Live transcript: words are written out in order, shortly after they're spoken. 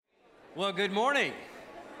Well, good morning.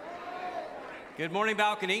 Good morning,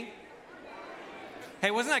 balcony.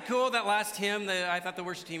 Hey, wasn't that cool, that last hymn? I thought the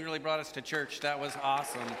worship team really brought us to church. That was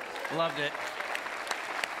awesome. Loved it.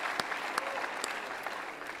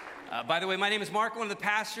 By the way, my name is Mark, one of the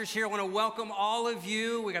pastors here. I want to welcome all of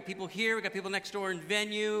you. We got people here. We got people next door in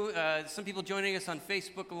venue. Some people joining us on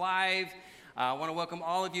Facebook Live. I want to welcome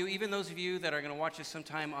all of you, even those of you that are going to watch us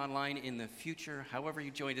sometime online in the future. However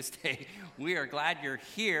you joined us today, we are glad you're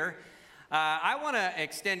here. I want to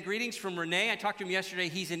extend greetings from Renee. I talked to him yesterday.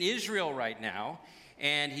 He's in Israel right now,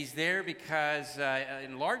 and he's there because,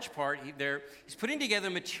 in large part, he's putting together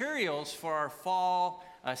materials for our fall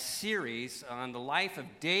series on the life of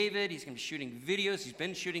David. He's going to be shooting videos. He's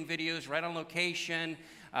been shooting videos right on location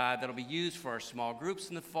that'll be used for our small groups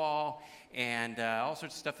in the fall, and all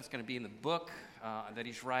sorts of stuff that's going to be in the book that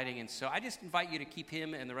he's writing. And so I just invite you to keep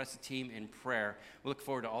him and the rest of the team in prayer. We look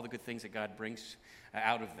forward to all the good things that God brings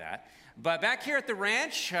out of that. But back here at the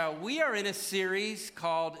ranch, we are in a series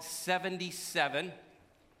called 77.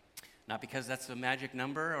 Not because that's a magic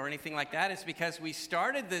number or anything like that. It's because we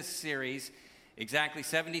started this series exactly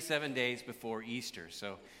 77 days before Easter.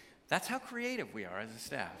 So that's how creative we are as a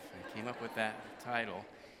staff. I came up with that title.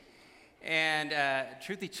 And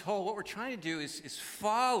truth be told, what we're trying to do is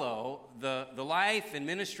follow the life and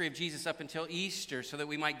ministry of Jesus up until Easter so that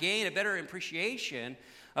we might gain a better appreciation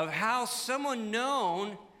of how someone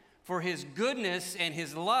known for his goodness and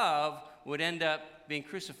his love would end up being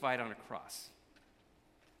crucified on a cross.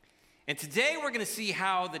 And today we're going to see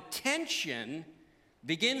how the tension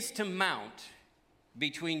begins to mount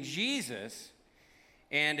between Jesus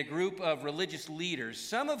and a group of religious leaders,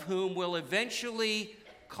 some of whom will eventually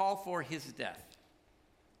call for his death.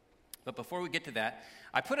 But before we get to that,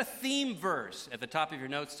 I put a theme verse at the top of your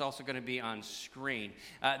notes. It's also going to be on screen.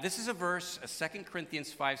 This is a verse, 2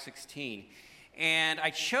 Corinthians 5:16. And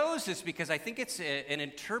I chose this because I think it's an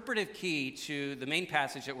interpretive key to the main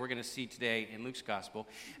passage that we're going to see today in Luke's gospel.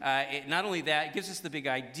 Not only that, it gives us the big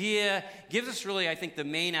idea, gives us really, I think, the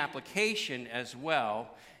main application as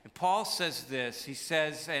well. And Paul says this. He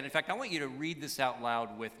says, and in fact, I want you to read this out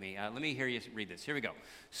loud with me. Let me hear you read this. Here we go.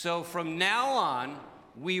 So from now on,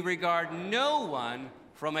 we regard no one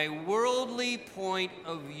from a worldly point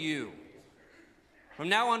of view. From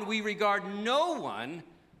now on, we regard no one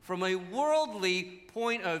from a worldly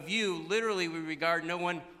point of view. Literally, we regard no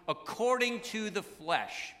one according to the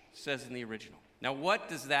flesh, says in the original. Now, what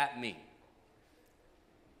does that mean?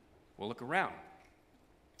 Well, look around.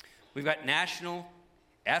 We've got national,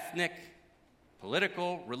 ethnic,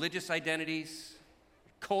 political, religious identities,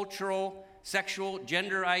 cultural, sexual,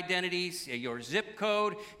 gender identities, your zip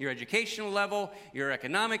code, your educational level, your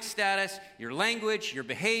economic status, your language, your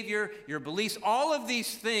behavior, your beliefs. All of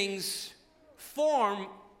these things form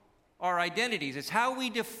our identities. It's how we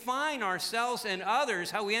define ourselves and others,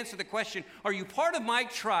 how we answer the question, are you part of my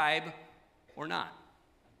tribe or not?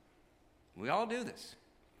 We all do this.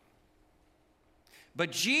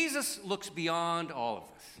 But Jesus looks beyond all of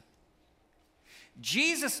this.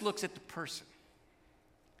 Jesus looks at the person.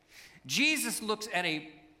 Jesus looks at a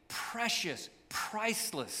precious,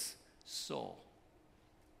 priceless soul.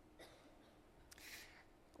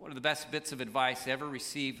 One of the best bits of advice I ever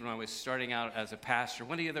received when I was starting out as a pastor,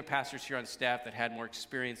 one of the other pastors here on staff that had more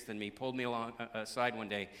experience than me pulled me aside one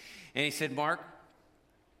day, and he said, Mark,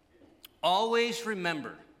 always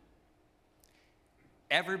remember,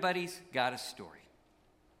 everybody's got a story.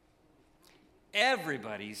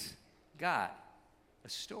 Everybody's got a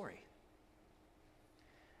story.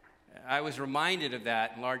 I was reminded of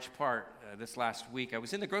that in large part this last week. I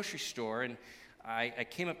was in the grocery store, and I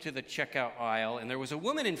came up to the checkout aisle, and there was a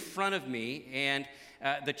woman in front of me, and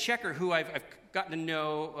the checker, who I've gotten to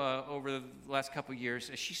know over the last couple of years,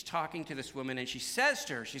 she's talking to this woman, and she says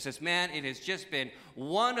to her, she says, man, it has just been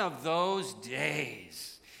one of those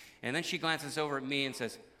days. And then she glances over at me and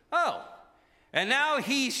says, oh, and now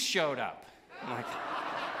he's showed up. I'm like,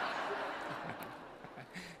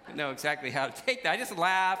 I didn't know exactly how to take that. I just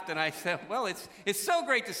laughed, and I said, well, it's so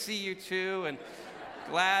great to see you too, and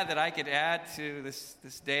glad that I could add to this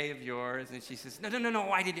day of yours. And she says,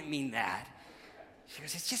 no, I didn't mean that. She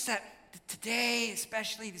goes, it's just that today,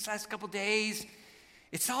 especially these last couple days,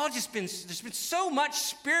 it's all just been, there's been so much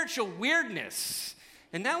spiritual weirdness.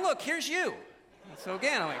 And now look, here's you. So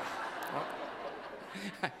again, I'm like,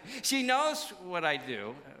 well. She knows what I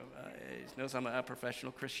do. She knows I'm a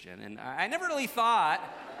professional Christian. And I never really thought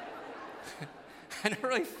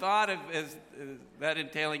of as that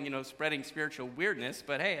entailing, spreading spiritual weirdness,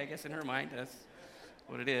 but hey, I guess in her mind, that's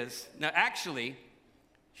what it is. Now, actually,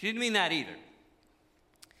 she didn't mean that either.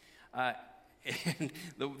 And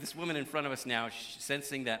this woman in front of us now,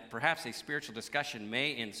 sensing that perhaps a spiritual discussion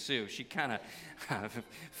may ensue, she kind of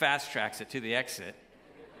fast tracks it to the exit.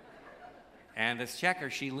 And this checker,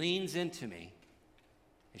 she leans into me,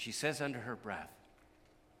 and she says under her breath,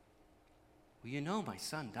 "Well, you know my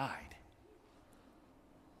son died.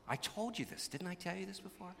 I told you this. Didn't I tell you this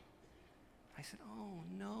before?" I said, "Oh,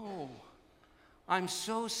 no. I'm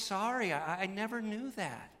so sorry. I never knew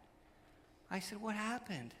that." I said, "What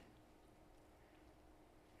happened?"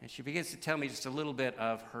 And she begins to tell me just a little bit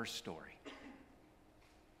of her story.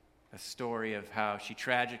 A story of how she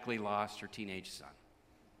tragically lost her teenage son.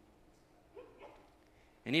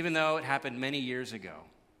 And even though it happened many years ago,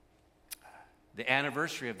 the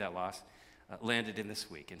anniversary of that loss landed in this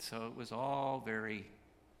week. And so it was all very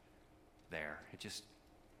there. It just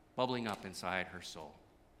bubbling up inside her soul.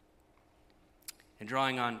 And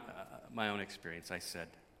drawing on my own experience, I said,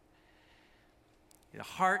 the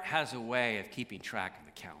heart has a way of keeping track of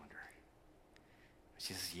the calendar.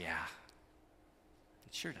 She says, "Yeah,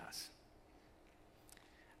 it sure does."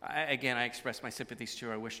 I expressed my sympathies to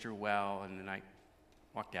her. I wished her well, and then I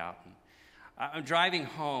walked out. And I'm driving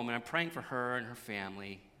home, and I'm praying for her and her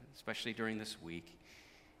family, especially during this week.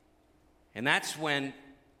 And that's when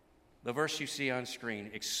the verse you see on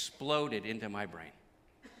screen exploded into my brain.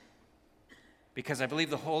 Because I believe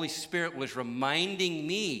the Holy Spirit was reminding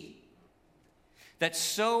me that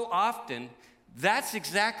so often, that's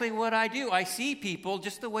exactly what I do. I see people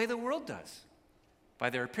just the way the world does.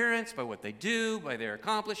 By their appearance, by what they do, by their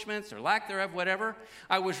accomplishments or lack thereof, whatever.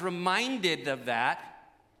 I was reminded of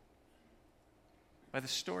that by the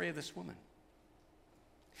story of this woman.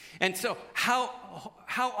 And so, how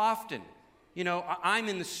often, I'm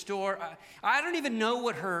in the store. I don't even know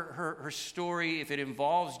what her story, if it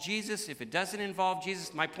involves Jesus, if it doesn't involve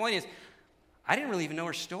Jesus. My point is, I didn't really even know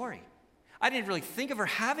her story. I didn't really think of her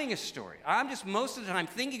having a story. I'm just most of the time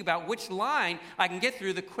thinking about which line I can get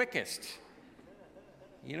through the quickest.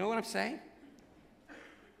 You know what I'm saying?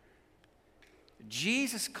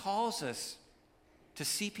 Jesus calls us to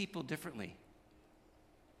see people differently.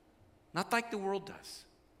 Not like the world does,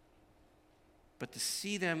 but to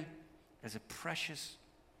see them as a precious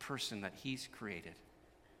person that he's created.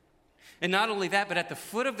 And not only that, but at the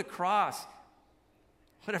foot of the cross,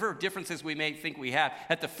 whatever differences we may think we have,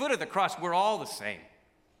 at the foot of the cross, we're all the same.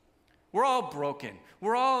 We're all broken.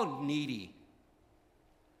 We're all needy.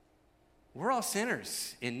 We're all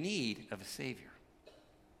sinners in need of a Savior.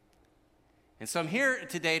 And so I'm here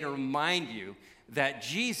today to remind you that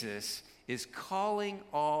Jesus is calling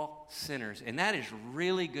all sinners. And that is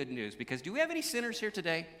really good news, because do we have any sinners here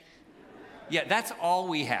today? Yeah, that's all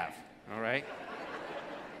we have, all right?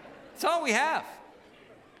 That's all we have.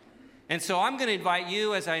 And so I'm going to invite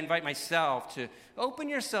you, as I invite myself, to open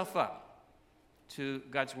yourself up to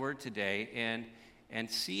God's Word today and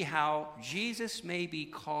see how Jesus may be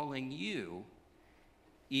calling you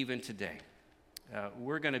even today.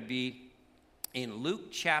 We're going to be in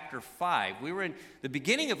Luke chapter 5. We were in the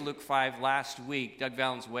beginning of Luke 5 last week. Doug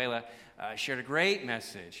Valenzuela shared a great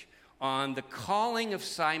message on the calling of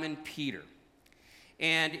Simon Peter.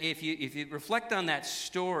 And if you reflect on that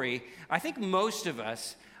story, I think most of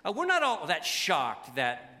us, we're not all that shocked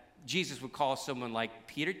that Jesus would call someone like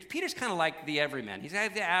Peter. Peter's kind of like the everyman. He's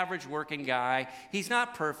the average working guy. He's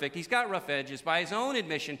not perfect. He's got rough edges. By his own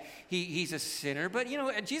admission, he's a sinner. But,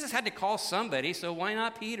 Jesus had to call somebody, so why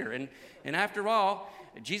not Peter? And after all,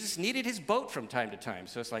 Jesus needed his boat from time to time.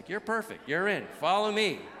 So it's like, you're perfect. You're in. Follow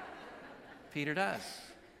me. Peter does.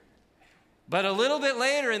 But a little bit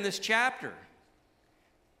later in this chapter,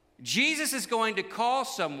 Jesus is going to call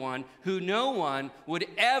someone who no one would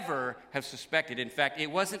ever have suspected. In fact,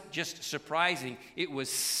 it wasn't just surprising, it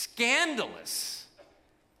was scandalous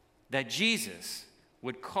that Jesus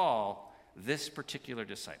would call this particular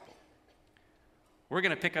disciple. We're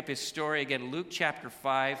going to pick up his story again, Luke chapter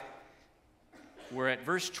 5. We're at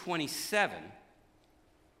verse 27.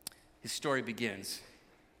 His story begins.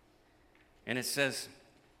 And it says,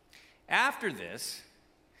 "After this,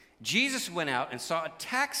 Jesus went out and saw a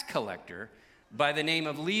tax collector by the name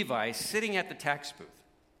of Levi sitting at the tax booth.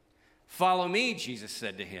 'Follow me,' Jesus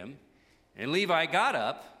said to him. And Levi got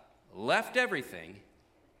up, left everything,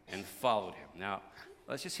 and followed him." Now,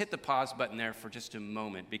 let's just hit the pause button there for just a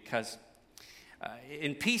moment, because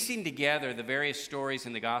in piecing together the various stories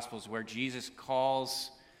in the Gospels where Jesus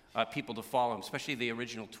calls people to follow him, especially the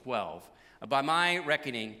original 12, by my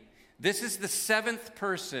reckoning, this is the 7th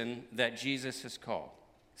person that Jesus has called.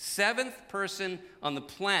 7th person on the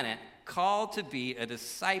planet called to be a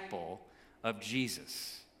disciple of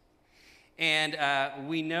Jesus. And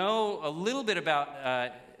we know a little bit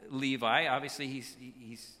about Levi. Obviously,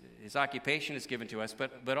 his occupation is given to us,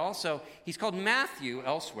 but also he's called Matthew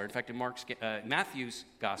elsewhere. In fact, in Matthew's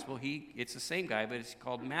gospel, it's the same guy, but it's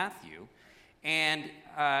called Matthew. And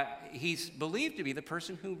he's believed to be the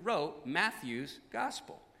person who wrote Matthew's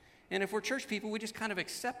gospel. And if we're church people, we just kind of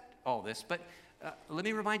accept all this. But let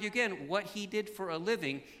me remind you again what he did for a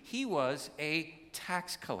living. He was a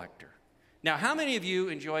tax collector. Now, how many of you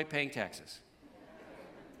enjoy paying taxes?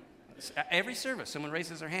 Every service, someone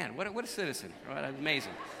raises their hand. What a citizen. Right?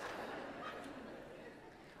 Amazing.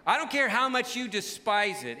 I don't care how much you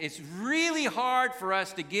despise it. It's really hard for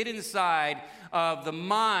us to get inside of the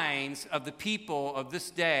minds of the people of this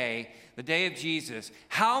day, the day of Jesus,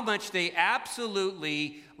 how much they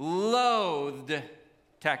absolutely loathed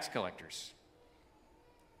tax collectors.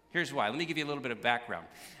 Here's why. Let me give you a little bit of background.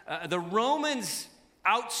 The Romans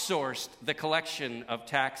outsourced the collection of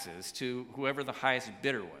taxes to whoever the highest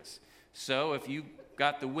bidder was. So if you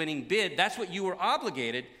got the winning bid, that's what you were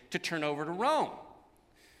obligated to turn over to Rome.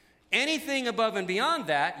 Anything above and beyond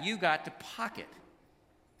that, you got to pocket.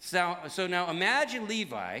 So now imagine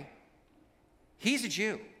Levi. He's a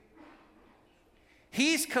Jew.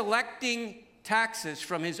 He's collecting taxes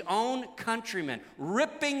from his own countrymen,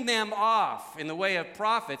 ripping them off in the way of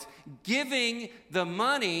profits, giving the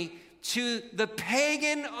money to the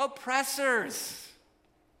pagan oppressors.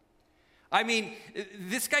 I mean,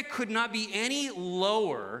 this guy could not be any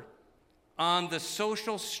lower on the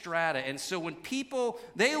social strata. And so when people,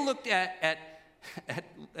 they looked at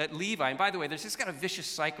Levi, and by the way, there's just got a vicious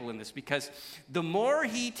cycle in this, because the more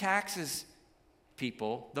he taxes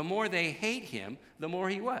people, the more they hate him, the more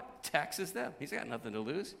he what? Taxes them. He's got nothing to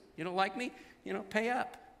lose. You don't like me? Pay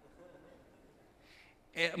up.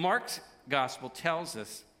 Mark's gospel tells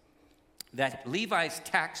us that Levi's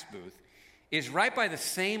tax booth is right by the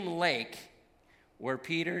same lake where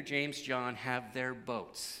Peter, James, John have their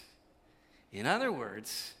boats. In other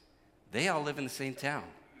words, they all live in the same town.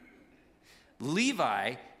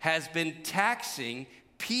 Levi has been taxing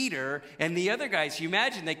Peter and the other guys. You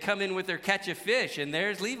imagine they come in with their catch of fish, and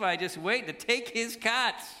there's Levi just waiting to take his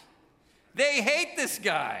cut. They hate this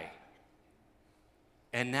guy.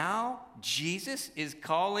 And now Jesus is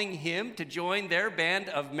calling him to join their band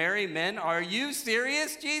of merry men. Are you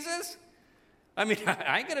serious, Jesus? I mean,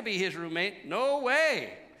 I ain't going to be his roommate. No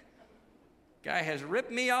way. Guy has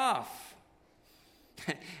ripped me off.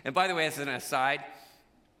 And by the way, as an aside,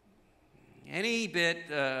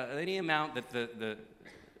 any amount that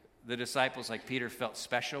the disciples like Peter felt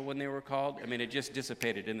special when they were called, I mean, it just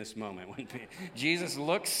dissipated in this moment. When Jesus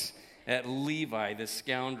looks at Levi, this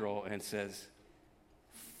scoundrel, and says,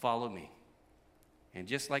 "Follow me." And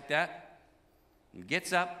just like that, he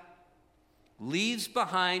gets up, leaves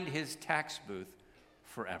behind his tax booth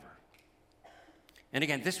forever. And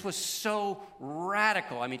again, this was so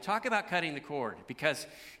radical. I mean, talk about cutting the cord. Because,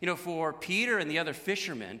 for Peter and the other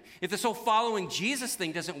fishermen, if this whole following Jesus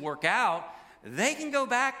thing doesn't work out, they can go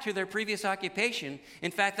back to their previous occupation.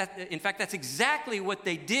 In fact, that's exactly what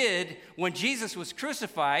they did when Jesus was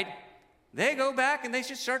crucified. They go back and they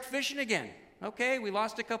just start fishing again. Okay, we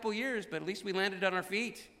lost a couple years, but at least we landed on our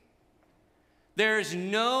feet. There's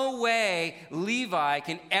no way Levi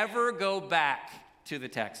can ever go back to the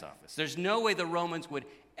tax office. There's no way the Romans would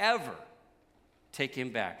ever take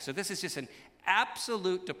him back. So this is just an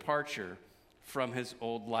absolute departure from his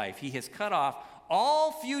old life. He has cut off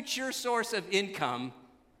all future source of income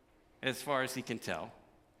as far as he can tell.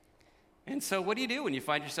 And so what do you do when you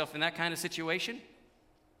find yourself in that kind of situation?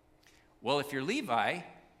 Well, if you're Levi,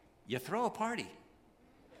 you throw a party.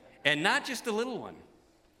 And not just a little one.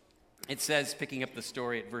 It says, picking up the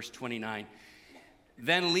story at verse 29,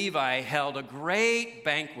 "Then Levi held a great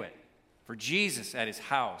banquet for Jesus at his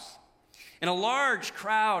house, and a large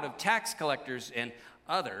crowd of tax collectors and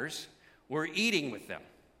others were eating with them.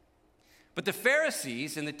 But the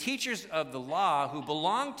Pharisees and the teachers of the law who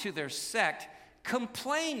belonged to their sect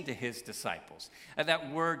complained to his disciples." That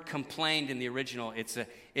word "complained" in the original, it's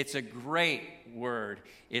a great word.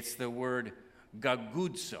 It's the word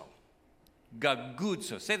gagudzo.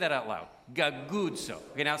 Gagudzo. Say that out loud. Gagudzo.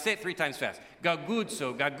 Okay, now say it 3 times fast.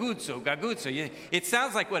 Gagudzo, gagudzo, gagudzo. It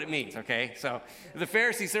sounds like what it means, okay? So the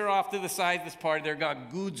Pharisees, they're off to the side of this party. They're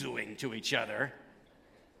gagudzoing to each other,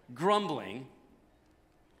 grumbling.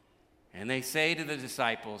 And they say to the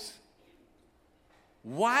disciples,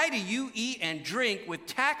 "Why do you eat and drink with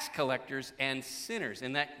tax collectors and sinners?"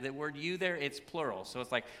 And the word "you" there, it's plural. So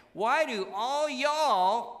it's like, why do all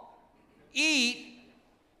y'all eat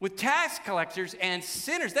with tax collectors and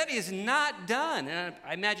sinners? That is not done. And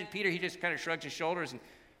I imagine Peter, he just kind of shrugs his shoulders and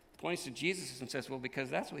points to Jesus and says, "Well, because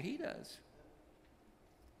that's what he does."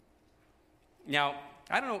 Now,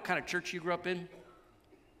 I don't know what kind of church you grew up in.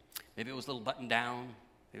 Maybe it was a little buttoned down,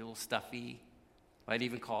 maybe a little stuffy. I'd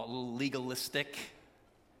even call it a little legalistic.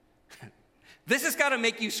 This has got to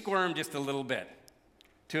make you squirm just a little bit.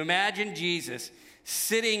 To imagine Jesus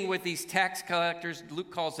sitting with these tax collectors,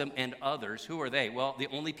 Luke calls them, and others. Who are they? Well, the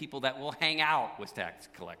only people that will hang out with tax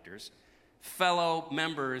collectors, fellow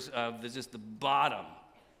members of just the bottom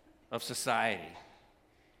of society.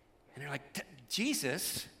 And they're like,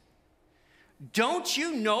 Jesus, don't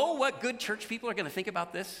you know what good church people are going to think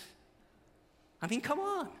about this? I mean, come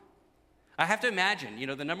on. I have to imagine,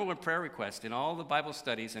 the number one prayer request in all the Bible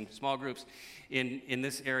studies and small groups in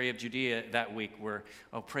this area of Judea that week were,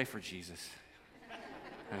 pray for Jesus.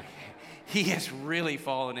 He has really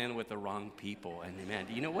fallen in with the wrong people. And man,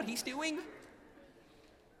 do you know what he's doing?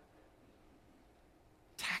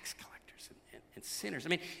 Tax collectors and sinners. I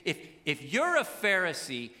mean, if you're a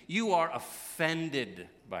Pharisee, you are offended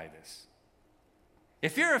by this.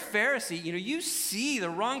 If you're a Pharisee, you see the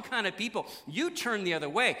wrong kind of people. You turn the other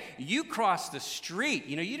way. You cross the street.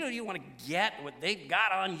 You don't even want to get what they've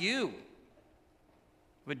got on you.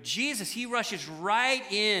 But Jesus, he rushes right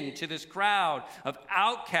into this crowd of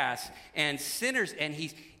outcasts and sinners, and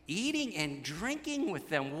he's eating and drinking with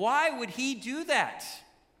them. Why would he do that?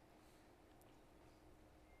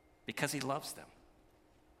 Because he loves them.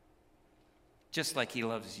 Just like he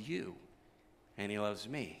loves you and he loves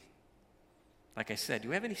me. Like I said, do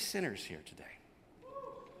we have any sinners here today?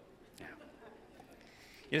 Yeah.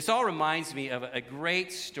 This all reminds me of a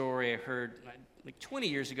great story I heard like 20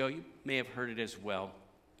 years ago. You may have heard it as well.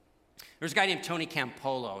 There's a guy named Tony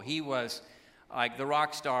Campolo. He was like the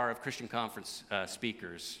rock star of Christian conference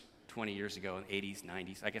speakers 20 years ago, in the 80s,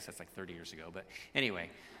 90s. I guess that's like 30 years ago. But anyway,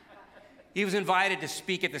 he was invited to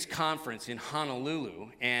speak at this conference in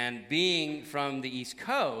Honolulu. And being from the East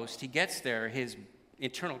Coast, he gets there. His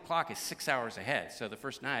internal clock is 6 hours ahead. So the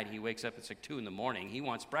first night, he wakes up, it's like 2 in the morning. He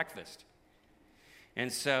wants breakfast.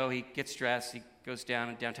 And so he gets dressed. He goes down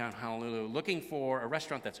in downtown Honolulu looking for a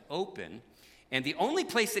restaurant that's open. And the only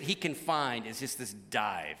place that he can find is just this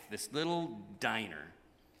dive, this little diner.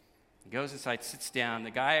 He goes inside, sits down. The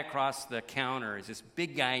guy across the counter is this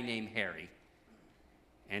big guy named Harry.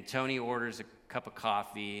 And Tony orders a cup of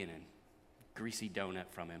coffee and a greasy donut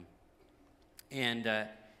from him. And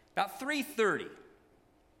about 3:30,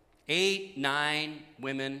 8, 9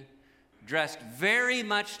 women dressed very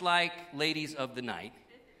much like ladies of the night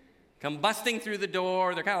come busting through the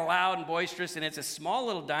door. They're kind of loud and boisterous, and it's a small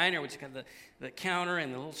little diner which has got the counter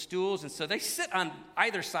and the little stools. And so they sit on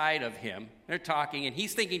either side of him. They're talking, and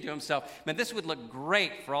he's thinking to himself, man, this would look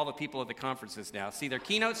great for all the people at the conferences now. See, their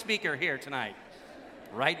keynote speaker here tonight,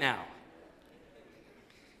 right now.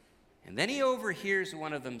 And then he overhears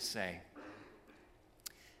one of them say,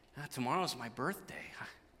 tomorrow's my birthday. I'm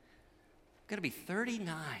going to be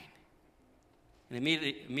 39. And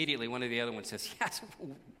immediately one of the other ones says, yes,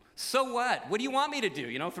 so what? What do you want me to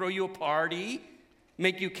do? Throw you a party,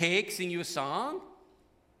 make you cake, sing you a song?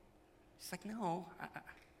 He's like, no, I'm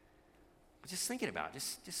just thinking about it,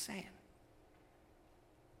 just saying.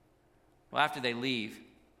 Well, after they leave,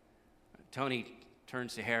 Tony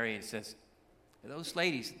turns to Harry and says, those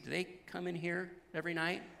ladies, do they come in here every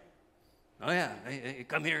night? Oh, yeah, they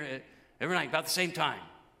come here every night about the same time,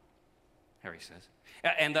 Harry says.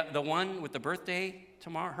 And the one with the birthday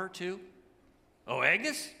tomorrow, her too? Oh,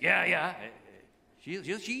 Agnes? Yeah.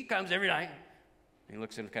 She comes every night. And he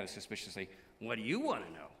looks at him kind of suspiciously. What do you want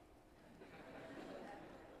to know?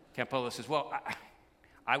 Campolo says, well,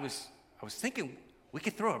 I was thinking we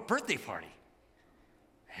could throw a birthday party.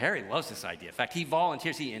 Harry loves this idea. In fact, he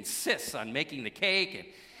volunteers. He insists on making the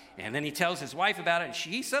cake. And then he tells his wife about it. And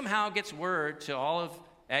she somehow gets word to all of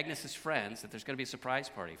Agnes's friends that there's going to be a surprise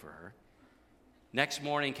party for her. Next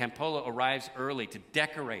morning, Campolo arrives early to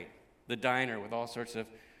decorate the diner with all sorts of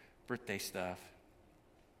birthday stuff.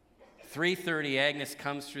 3:30, Agnes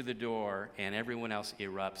comes through the door, and everyone else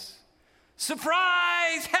erupts.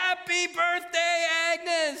 Surprise! Happy birthday,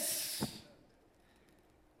 Agnes!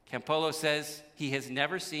 Campolo says he has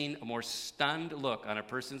never seen a more stunned look on a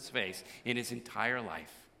person's face in his entire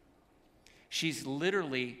life. She's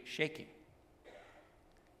literally shaking.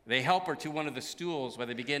 They help her to one of the stools where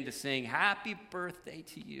they begin to sing, happy birthday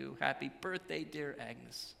to you, happy birthday, dear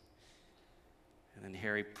Agnes. And then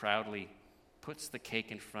Harry proudly puts the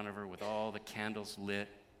cake in front of her with all the candles lit.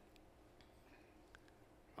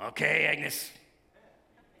 Okay, Agnes,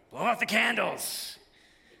 blow out the candles.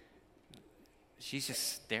 She's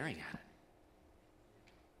just staring at it.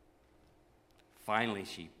 Finally,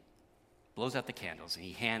 she blows out the candles, and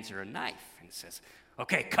he hands her a knife and says,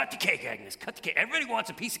 okay, cut the cake, Agnes, cut the cake. Everybody wants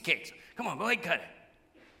a piece of cake. So come on, go ahead and cut it.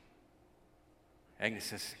 Agnes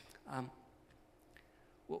says,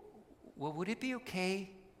 well, would it be okay?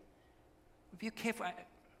 Would it be okay if I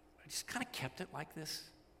just kind of kept it like this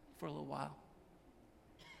for a little while?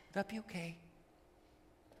 Would that be okay?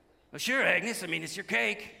 Well, sure, Agnes. I mean, it's your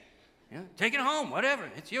cake. Take it home, whatever.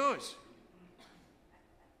 It's yours.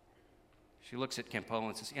 She looks at Campolo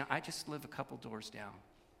and says, I just live a couple doors down.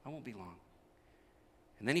 I won't be long.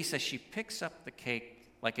 And then he says she picks up the cake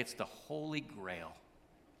like it's the Holy Grail.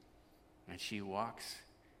 And she walks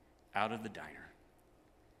out of the diner,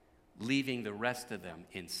 leaving the rest of them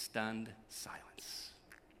in stunned silence.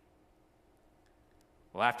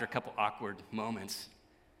 Well, after a couple awkward moments,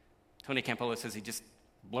 Tony Campolo says he just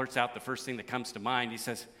blurts out the first thing that comes to mind. He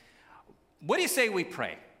says, what do you say we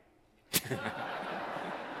pray?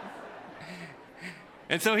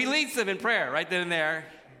 And so he leads them in prayer right then and there.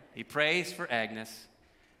 He prays for Agnes,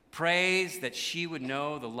 prays that she would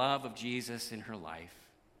know the love of Jesus in her life.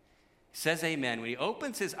 He says amen. When he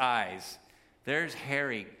opens his eyes, there's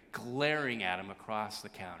Harry glaring at him across the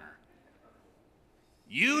counter.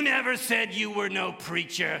 You never said you were no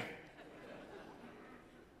preacher.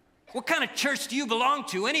 What kind of church do you belong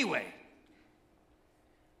to anyway?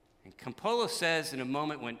 And Campolo says in a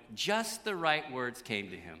moment when just the right words came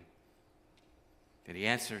to him, that he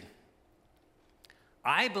answered,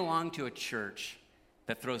 I belong to a church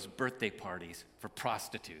that throws birthday parties for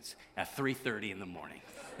prostitutes at 3:30 in the morning.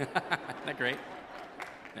 Isn't that great?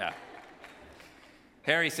 Yeah.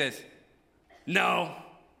 Harry says, no,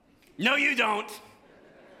 you don't.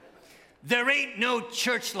 There ain't no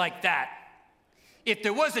church like that. If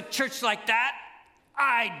there was a church like that,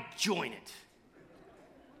 I'd join it.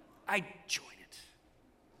 I'd join it.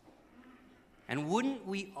 And wouldn't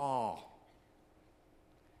we all?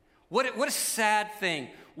 What a sad thing.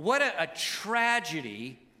 What a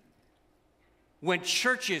tragedy when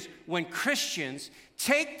churches, when Christians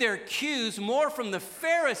take their cues more from the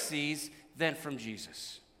Pharisees than from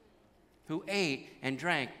Jesus, who ate and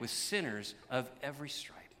drank with sinners of every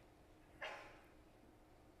stripe.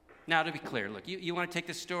 Now, to be clear, look, you want to take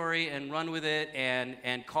this story and run with it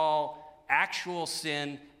and call actual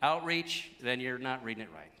sin outreach, then you're not reading it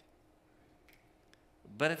right.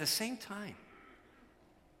 But at the same time,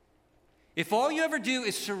 if all you ever do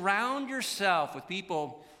is surround yourself with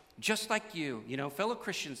people just like you, fellow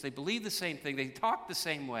Christians, they believe the same thing, they talk the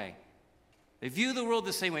same way, they view the world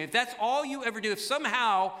the same way. If that's all you ever do, if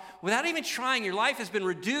somehow, without even trying, your life has been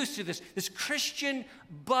reduced to this Christian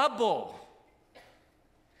bubble,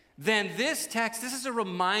 then this text, this is a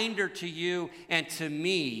reminder to you and to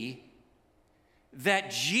me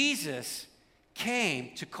that Jesus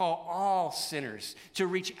came to call all sinners, to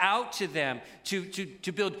reach out to them,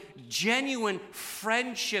 to build genuine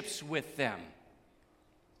friendships with them.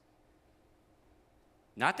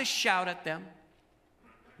 Not to shout at them,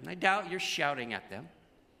 and I doubt you're shouting at them,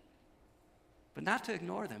 but not to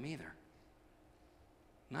ignore them either.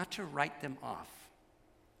 Not to write them off.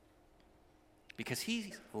 Because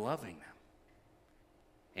he's loving them.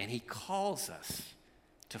 And he calls us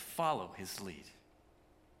to follow his lead.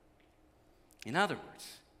 In other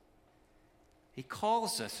words, he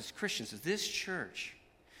calls us as Christians, as this church,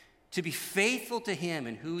 to be faithful to him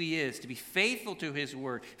and who he is, to be faithful to his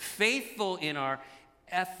word, faithful in our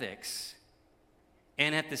ethics,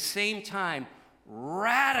 and at the same time,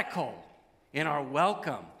 radical in our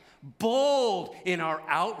welcome, bold in our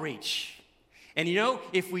outreach. And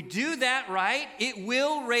if we do that right, it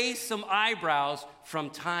will raise some eyebrows from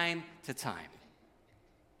time to time,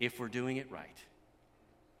 if we're doing it right.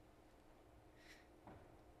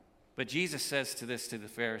 But Jesus says to the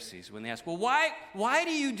Pharisees when they ask, well, why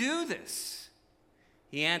do you do this?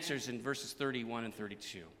 He answers in verses 31 and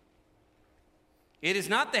 32. It is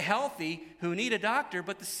not the healthy who need a doctor,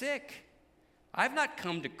 but the sick. I've not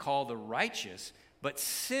come to call the righteous, but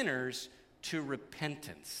sinners to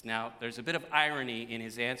repentance. Now, there's a bit of irony in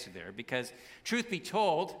his answer there, because truth be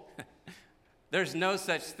told, there's no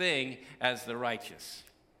such thing as the righteous.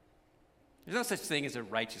 There's no such thing as a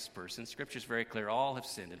righteous person. Scripture's very clear. All have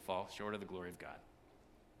sinned and fall short of the glory of God.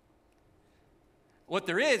 What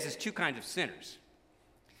there is two kinds of sinners.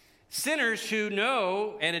 Sinners who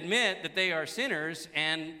know and admit that they are sinners,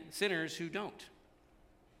 and sinners who don't.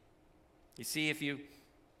 You see,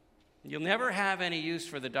 you'll never have any use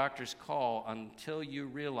for the doctor's call until you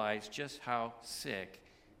realize just how sick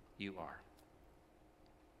you are.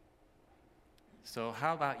 So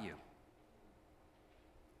how about you?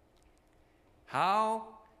 How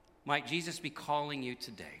might Jesus be calling you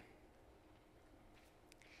today?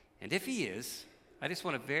 And if he is, I just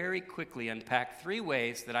want to very quickly unpack 3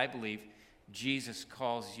 ways that I believe Jesus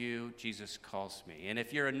calls you, Jesus calls me. And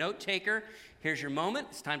if you're a note taker, here's your moment.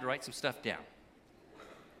 It's time to write some stuff down.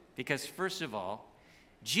 Because first of all,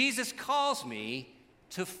 Jesus calls me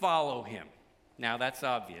to follow him. Now, that's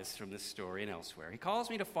obvious from this story and elsewhere. He calls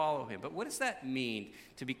me to follow him. But what does that mean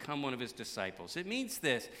to become one of his disciples? It means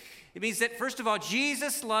this. It means that, first of all,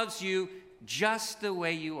 Jesus loves you just the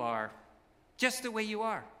way you are. Just the way you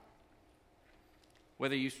are.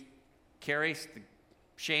 Whether you carry the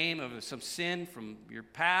shame of some sin from your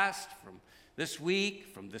past, from this week,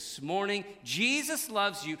 from this morning, Jesus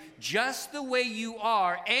loves you just the way you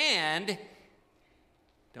are. And,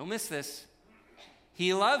 don't miss this,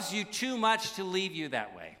 he loves you too much to leave you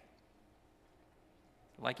that way.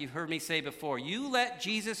 Like you've heard me say before, you let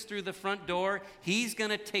Jesus through the front door, he's going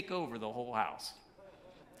to take over the whole house.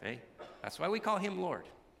 Okay? That's why we call him Lord.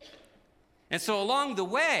 And so along the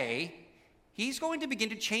way, he's going to begin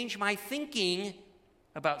to change my thinking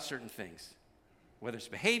about certain things. Whether it's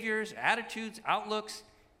behaviors, attitudes, outlooks,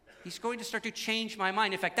 he's going to start to change my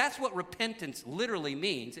mind. In fact, that's what repentance literally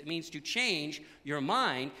means. It means to change your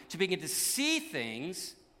mind, to begin to see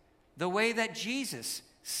things the way that Jesus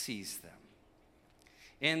sees them.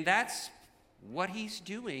 And that's what he's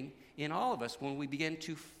doing in all of us when we begin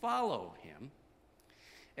to follow him.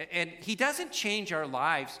 And he doesn't change our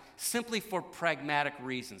lives simply for pragmatic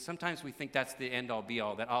reasons. Sometimes we think that's the end-all,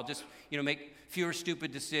 be-all, that I'll just, make fewer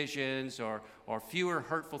stupid decisions or fewer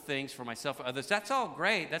hurtful things for myself or others. That's all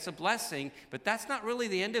great. That's a blessing, but that's not really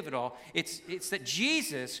the end of it all. It's that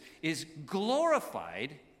Jesus is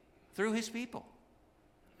glorified through his people.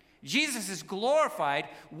 Jesus is glorified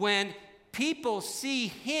when people see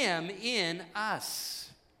him in us.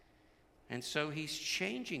 And so he's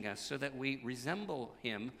changing us so that we resemble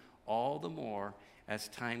him all the more as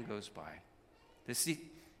time goes by.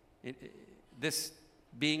 This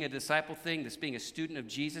being a disciple thing, this being a student of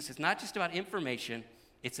Jesus, is not just about information,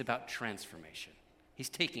 it's about transformation. He's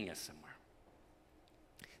taking us somewhere.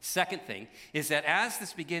 Second thing is that as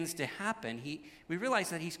this begins to happen, we realize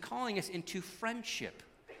that he's calling us into friendship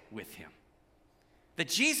with him. That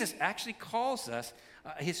Jesus actually calls us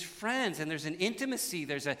his friends, and there's an intimacy,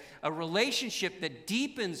 there's a relationship that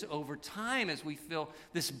deepens over time as we feel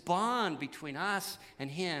this bond between us and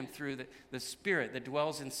him through the Spirit that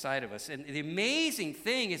dwells inside of us. And the amazing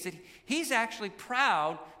thing is that he's actually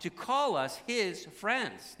proud to call us his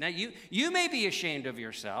friends. Now, you may be ashamed of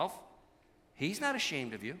yourself. He's not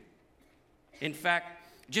ashamed of you. In fact,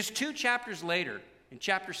 just 2 chapters later, in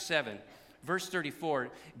chapter 7, Verse 34,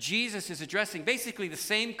 Jesus is addressing basically the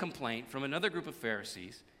same complaint from another group of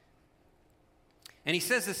Pharisees. And he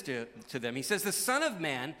says this to them. He says, the Son of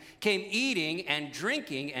Man came eating and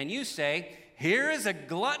drinking, and you say, here is a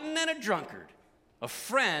glutton and a drunkard, a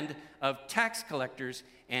friend of tax collectors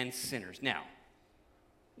and sinners. Now,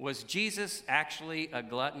 was Jesus actually a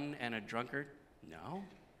glutton and a drunkard? No.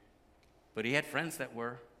 But he had friends that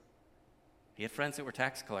were. He had friends that were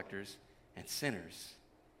tax collectors and sinners.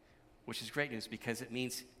 Which is great news because it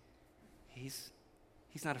means he's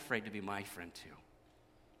not afraid to be my friend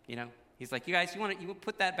too. He's like, you guys, you want to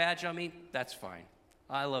put that badge on me? That's fine.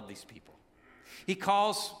 I love these people. He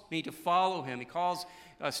calls me to follow him. He calls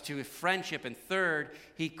us to friendship. And third,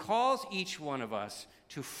 he calls each one of us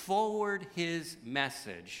to forward his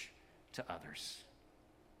message to others.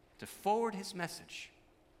 To forward his message.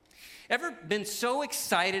 Ever been so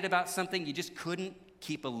excited about something you just couldn't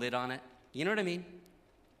keep a lid on it? You know what I mean?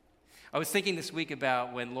 I was thinking this week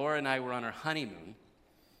about when Laura and I were on our honeymoon,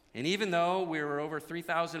 and even though we were over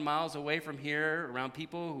 3,000 miles away from here, around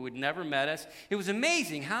people who had never met us, it was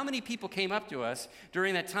amazing how many people came up to us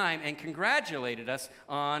during that time and congratulated us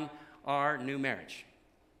on our new marriage.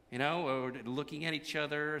 Or looking at each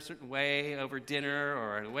other a certain way over dinner,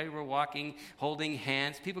 or the way we're walking, holding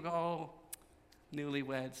hands. People go, oh,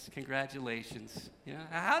 newlyweds, congratulations.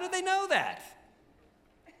 How did they know that?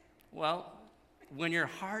 Well, when your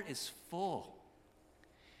heart is full,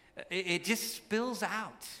 it just spills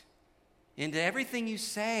out into everything you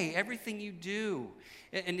say, everything you do.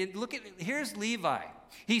 And here's Levi.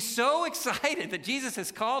 He's so excited that Jesus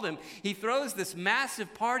has called him. He throws this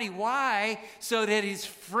massive party. Why? So that his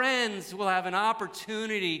friends will have an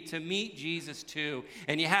opportunity to meet Jesus too.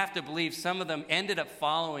 And you have to believe some of them ended up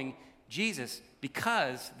following Jesus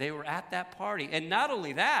because they were at that party. And not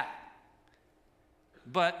only that,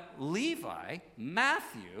 but Levi,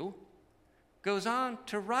 Matthew, goes on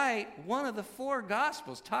to write one of the 4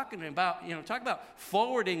 Gospels talking about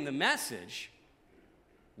forwarding the message.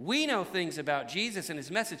 We know things about Jesus and his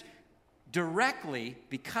message directly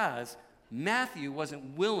because Matthew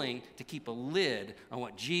wasn't willing to keep a lid on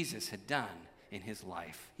what Jesus had done in his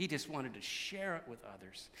life. He just wanted to share it with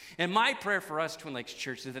others. And my prayer for us, Twin Lakes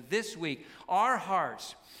Church, is that this week our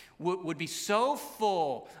hearts would be so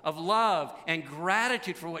full of love and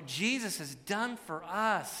gratitude for what Jesus has done for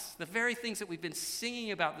us, the very things that we've been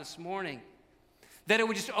singing about this morning, that it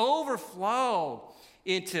would just overflow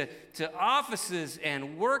into offices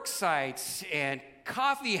and work sites and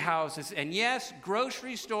coffee houses and, yes,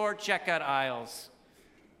 grocery store checkout aisles.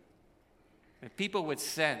 And people would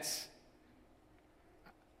sense,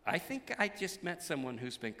 I think I just met someone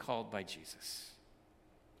who's been called by Jesus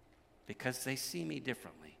because they see me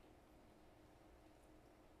differently.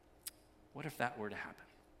 What if that were to happen?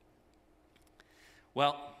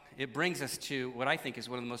 Well, it brings us to what I think is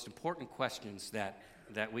one of the most important questions that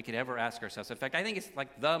we could ever ask ourselves. In fact, I think it's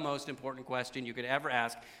like the most important question you could ever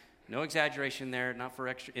ask. No exaggeration there, not for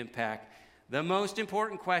extra impact. The most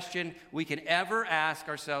important question we can ever ask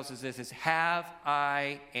ourselves is this, have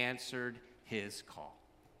I answered his call?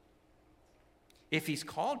 If he's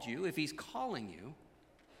called you, if he's calling you,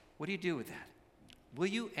 what do you do with that? Will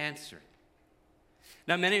you answer it?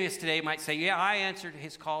 Now, many of us today might say, yeah, I answered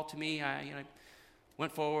his call to me. I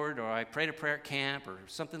went forward, or I prayed a prayer at camp, or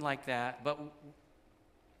something like that. But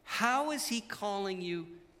how is he calling you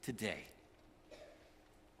today?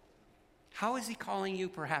 How is he calling you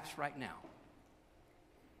perhaps right now?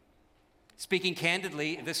 Speaking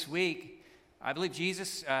candidly, this week, I believe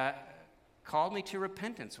Jesus called me to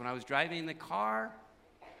repentance when I was driving in the car,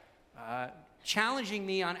 challenging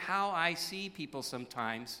me on how I see people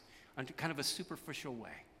sometimes in kind of a superficial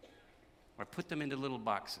way, or put them into little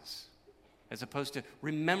boxes, as opposed to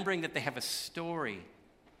remembering that they have a story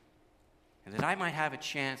and that I might have a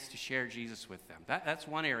chance to share Jesus with them. That's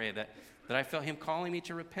one area that I felt him calling me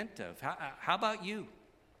to repent of. How about you?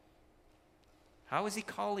 How is he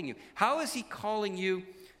calling you? How is he calling you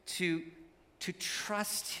to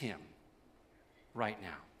trust him right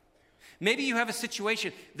now? Maybe you have a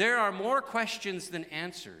situation. There are more questions than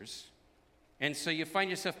answers, and so you find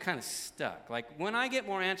yourself kind of stuck. Like, when I get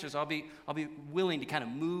more answers, I'll be willing to kind of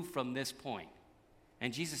move from this point.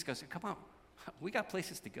 And Jesus goes, come on, we got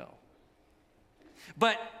places to go.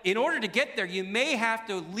 But in order to get there, you may have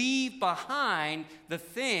to leave behind the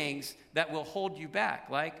things that will hold you back,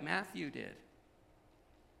 like Matthew did,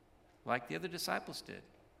 like the other disciples did.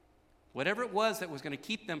 Whatever it was that was going to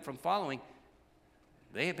keep them from following,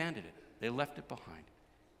 they abandoned it. They left it behind.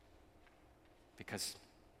 Because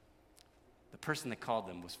the person that called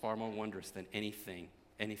them was far more wondrous than anything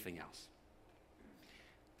else.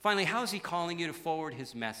 Finally, how is he calling you to forward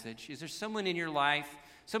his message? Is there someone in your life,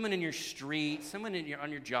 someone in your street, someone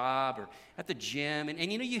on your job or at the gym,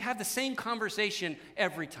 and you have the same conversation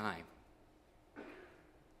every time?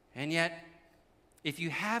 And yet, if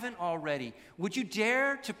you haven't already, would you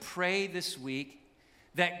dare to pray this week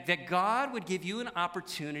that God would give you an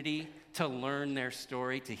opportunity to learn their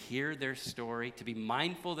story, to hear their story, to be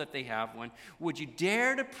mindful that they have one? Would you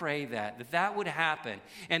dare to pray that would happen,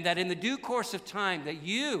 and that in the due course of time, that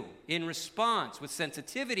you, in response with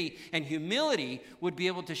sensitivity and humility, would be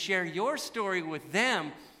able to share your story with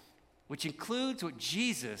them, which includes what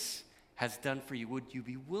Jesus has done for you? Would you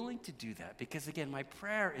be willing to do that? Because again, my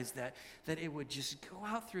prayer is that it would just go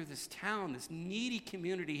out through this town, this needy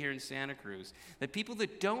community here in Santa Cruz, that people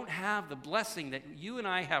that don't have the blessing that you and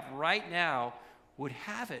I have right now would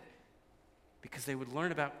have it, because they would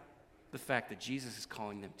learn about the fact that Jesus is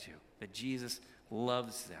calling them to, that Jesus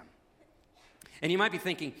loves them. And you might be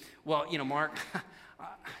thinking, well, Mark,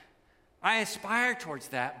 I aspire towards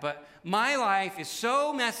that, but my life is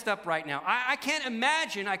so messed up right now. I can't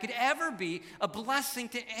imagine I could ever be a blessing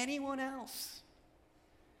to anyone else.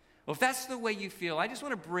 Well, if that's the way you feel, I just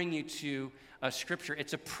want to bring you to a scripture.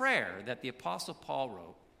 It's a prayer that the Apostle Paul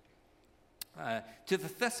wrote to the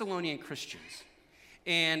Thessalonian Christians.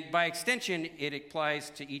 And by extension, it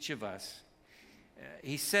applies to each of us.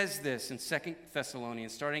 He says this in 2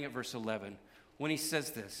 Thessalonians, starting at verse 11, when he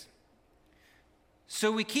says this: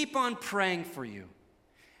 "So we keep on praying for you,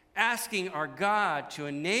 asking our God to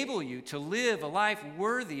enable you to live a life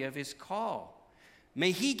worthy of his call.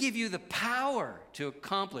 May he give you the power to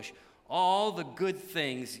accomplish all the good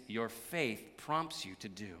things your faith prompts you to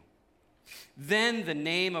do. Then the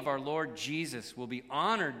name of our Lord Jesus will be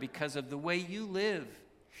honored because of the way you live,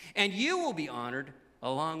 and you will be honored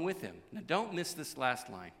along with him." Now, don't miss this last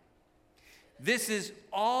line. "This is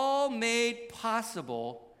all made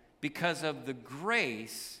possible because of the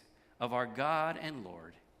grace of our God and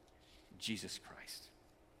Lord, Jesus Christ."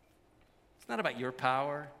 It's not about your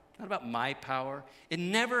power, not about my power. It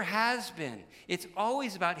never has been. It's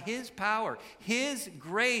always about his power, his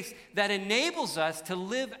grace that enables us to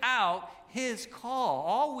live out his call.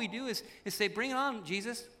 All we do is say, bring it on,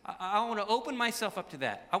 Jesus. I want to open myself up to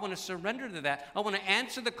that. I want to surrender to that. I want to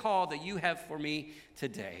answer the call that you have for me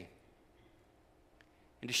today.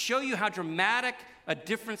 And to show you how dramatic a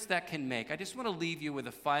difference that can make, I just want to leave you with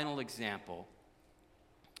a final example.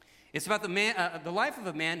 It's about the life of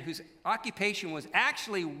a man whose occupation was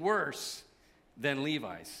actually worse than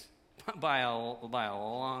Levi's by a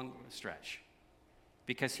long stretch.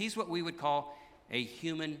 Because he's what we would call a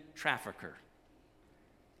human trafficker,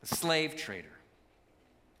 a slave trader.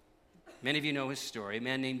 Many of you know his story, a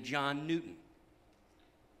man named John Newton.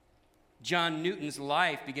 John Newton's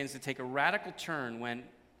life begins to take a radical turn when,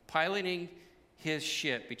 piloting his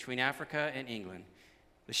ship between Africa and England,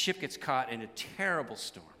 the ship gets caught in a terrible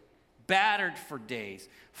storm, battered for days.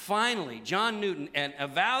 Finally, John Newton, an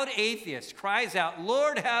avowed atheist, cries out,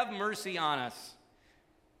 "Lord, have mercy on us."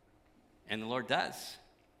 And the Lord does.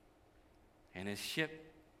 And his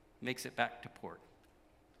ship makes it back to port.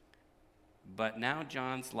 But now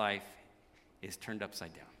John's life is turned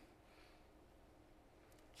upside down.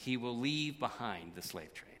 He will leave behind the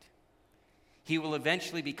slave trade. He will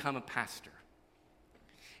eventually become a pastor.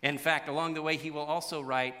 In fact, along the way, he will also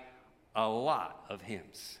write a lot of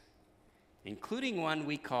hymns, including one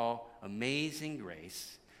we call Amazing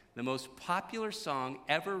Grace, the most popular song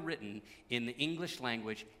ever written in the English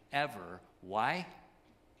language ever. Why?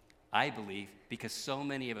 I believe because so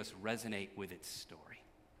many of us resonate with its story.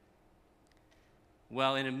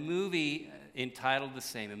 Well, in a movie entitled the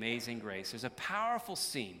same, Amazing Grace, there's a powerful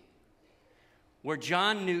scene where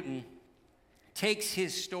John Newton takes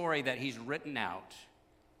his story that he's written out,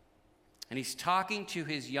 and he's talking to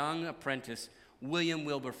his young apprentice, William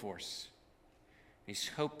Wilberforce. He's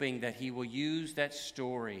hoping that he will use that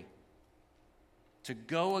story to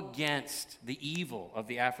go against the evil of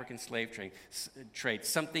the African slave trade,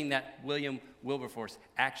 something that William Wilberforce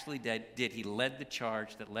actually did. He led the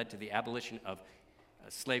charge that led to the abolition of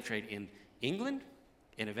slave trade in England,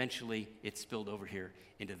 and eventually it spilled over here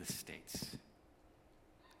into the States.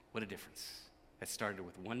 What a difference. That started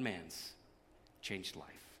with one man's changed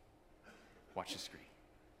life. Watch the screen.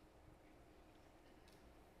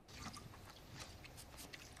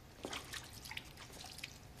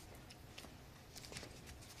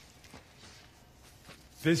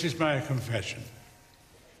 This is my confession.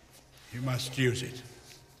 You must use it.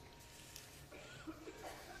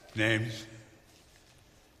 Names,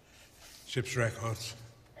 ship's records,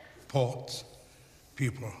 ports,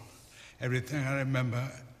 people, everything I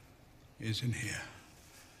remember is in here.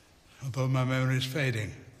 Although my memory is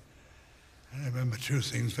fading, I remember two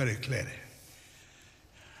things very clearly.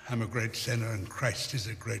 I'm a great sinner and Christ is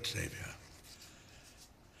a great Savior.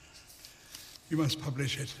 You must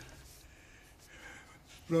publish it.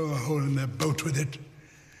 Blow a hole in their boat with it.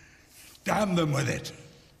 Damn them with it.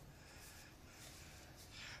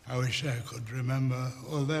 I wish I could remember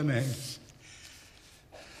all their names.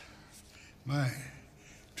 My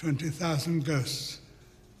 20,000 ghosts.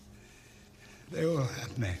 They all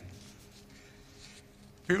have names.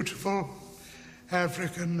 Beautiful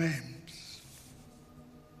African names.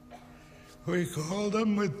 We call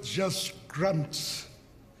them with just grunts,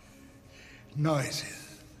 noises.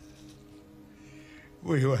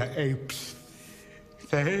 We were apes.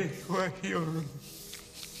 They were human.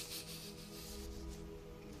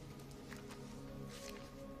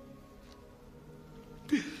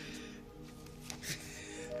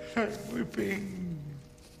 I'm weeping.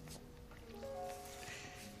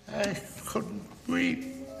 I couldn't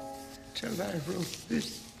weep till I wrote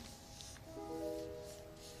this.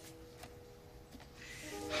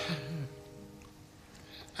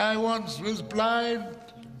 I once was blind,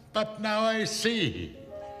 but now I see.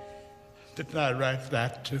 Didn't I write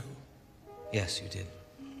that too? Yes, you did.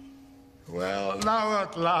 Well, now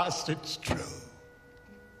at last it's true.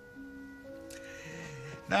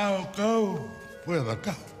 Now go, Willa,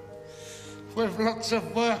 go. We've lots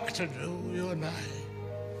of work to do, you and I.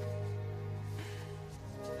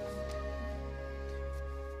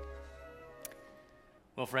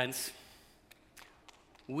 Well, friends,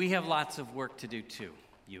 we have lots of work to do too,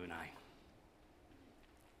 you and I.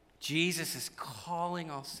 Jesus is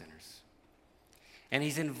calling all sinners, and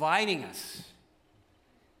he's inviting us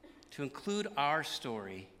to include our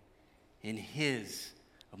story in his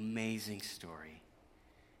amazing story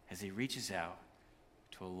as he reaches out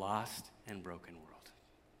to a lost and broken world.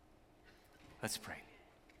 Let's pray.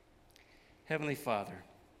 Heavenly Father,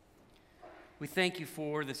 we thank you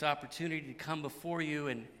for this opportunity to come before you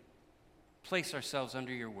and place ourselves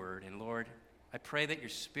under your word. And Lord, I pray that your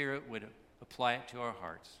Spirit would apply it to our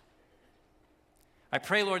hearts. I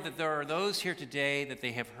pray, Lord, that there are those here today that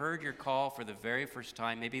they have heard your call for the very first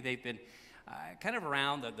time. Maybe they've been kind of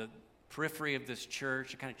around the periphery of this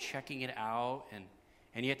church, kind of checking it out,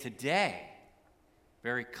 and yet today,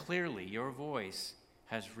 very clearly, your voice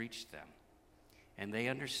has reached them. And they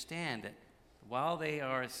understand that while they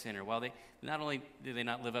are a sinner, while they not only do they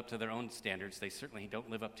not live up to their own standards, they certainly don't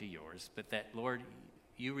live up to yours, but that, Lord,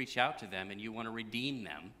 you reach out to them and you want to redeem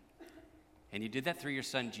them. And you did that through your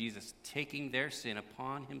son Jesus, taking their sin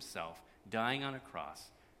upon himself, dying on a cross,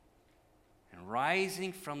 and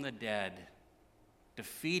rising from the dead,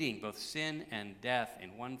 defeating both sin and death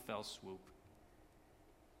in one fell swoop.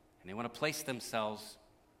 And they want to place themselves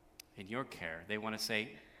in your care. They want to say,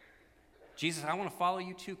 Jesus, I want to follow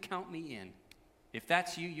you too. Count me in. If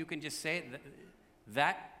that's you, you can just say it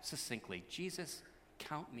that succinctly. Jesus,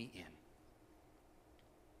 count me in.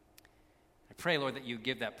 I pray, Lord, that you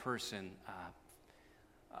give that person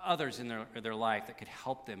others in their life that could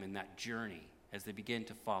help them in that journey as they begin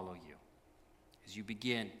to follow you, as you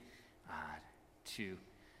begin to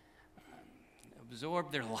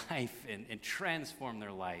absorb their life and transform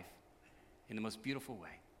their life in the most beautiful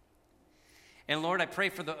way. And Lord, I pray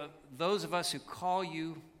for those of us who call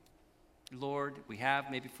you Lord, we have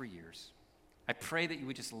maybe for years. I pray that you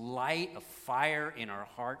would just light a fire in our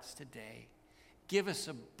hearts today. Give us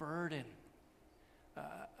a burden,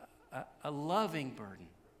 a loving burden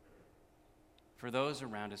for those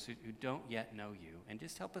around us who don't yet know you. And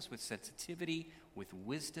just help us with sensitivity, with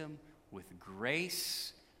wisdom, with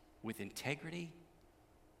grace, with integrity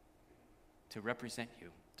to represent you,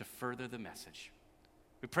 to further the message.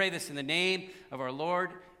 We pray this in the name of our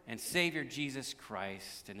Lord and Savior Jesus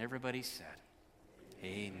Christ. And everybody said,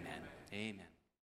 amen. Amen.